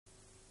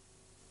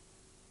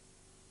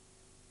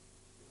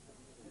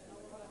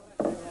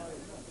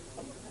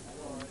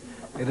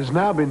It has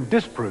now been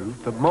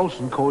disproved that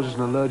Molson causes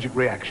an allergic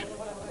reaction.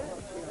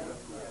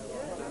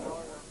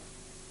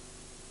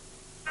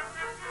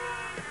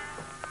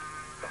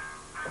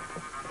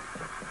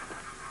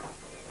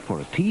 For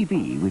a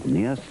TV with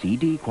near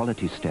CD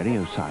quality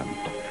stereo sound,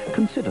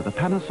 consider the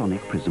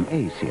Panasonic Prism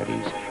A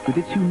series with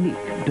its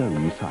unique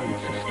dome sound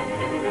system.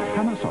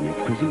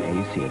 Panasonic Prism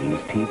A series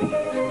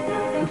TVs,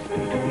 the state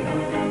of the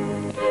art.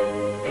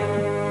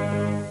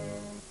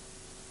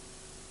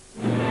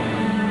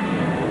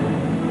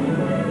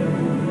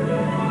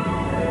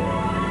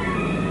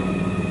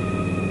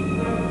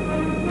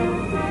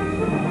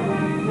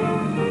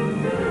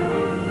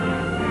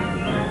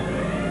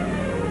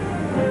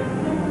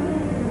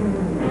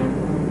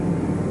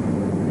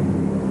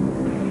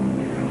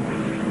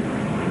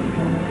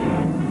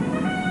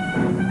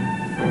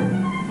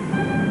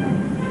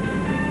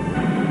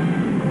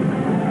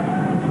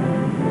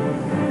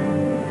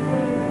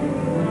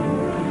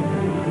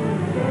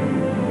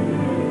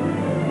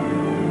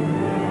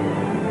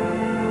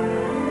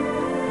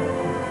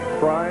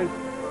 Fries,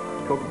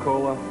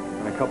 Coca-Cola,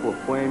 and a couple of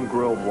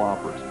flame-grilled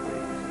Whoppers,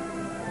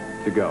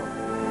 please. To go.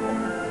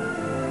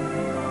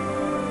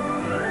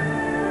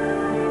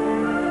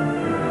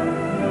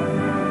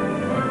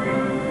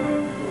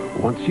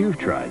 Once you've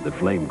tried the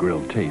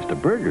flame-grilled taste of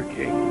Burger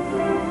King,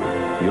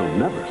 you'll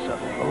never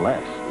settle for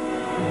less.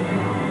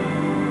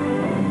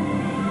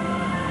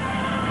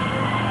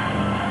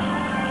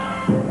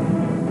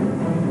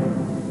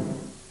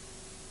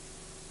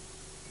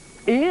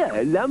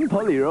 Here, Lunn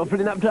Polly are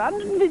offering up to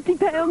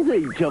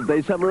 £150 each of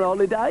their summer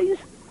holidays.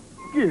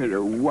 Get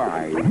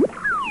away.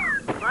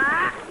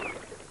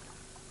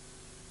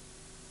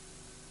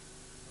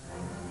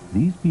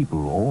 These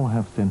people all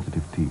have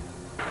sensitive teeth.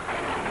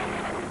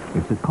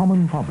 It's a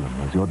common problem,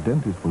 as your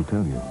dentist will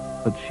tell you.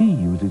 But she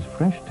uses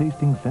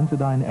fresh-tasting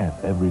Sensodyne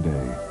F every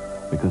day,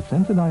 because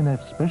Sensodyne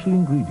F's special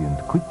ingredient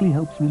quickly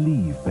helps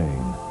relieve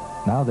pain.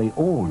 Now they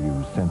all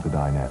use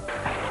Sensodyne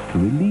F to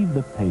relieve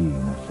the pain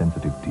of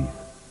sensitive teeth.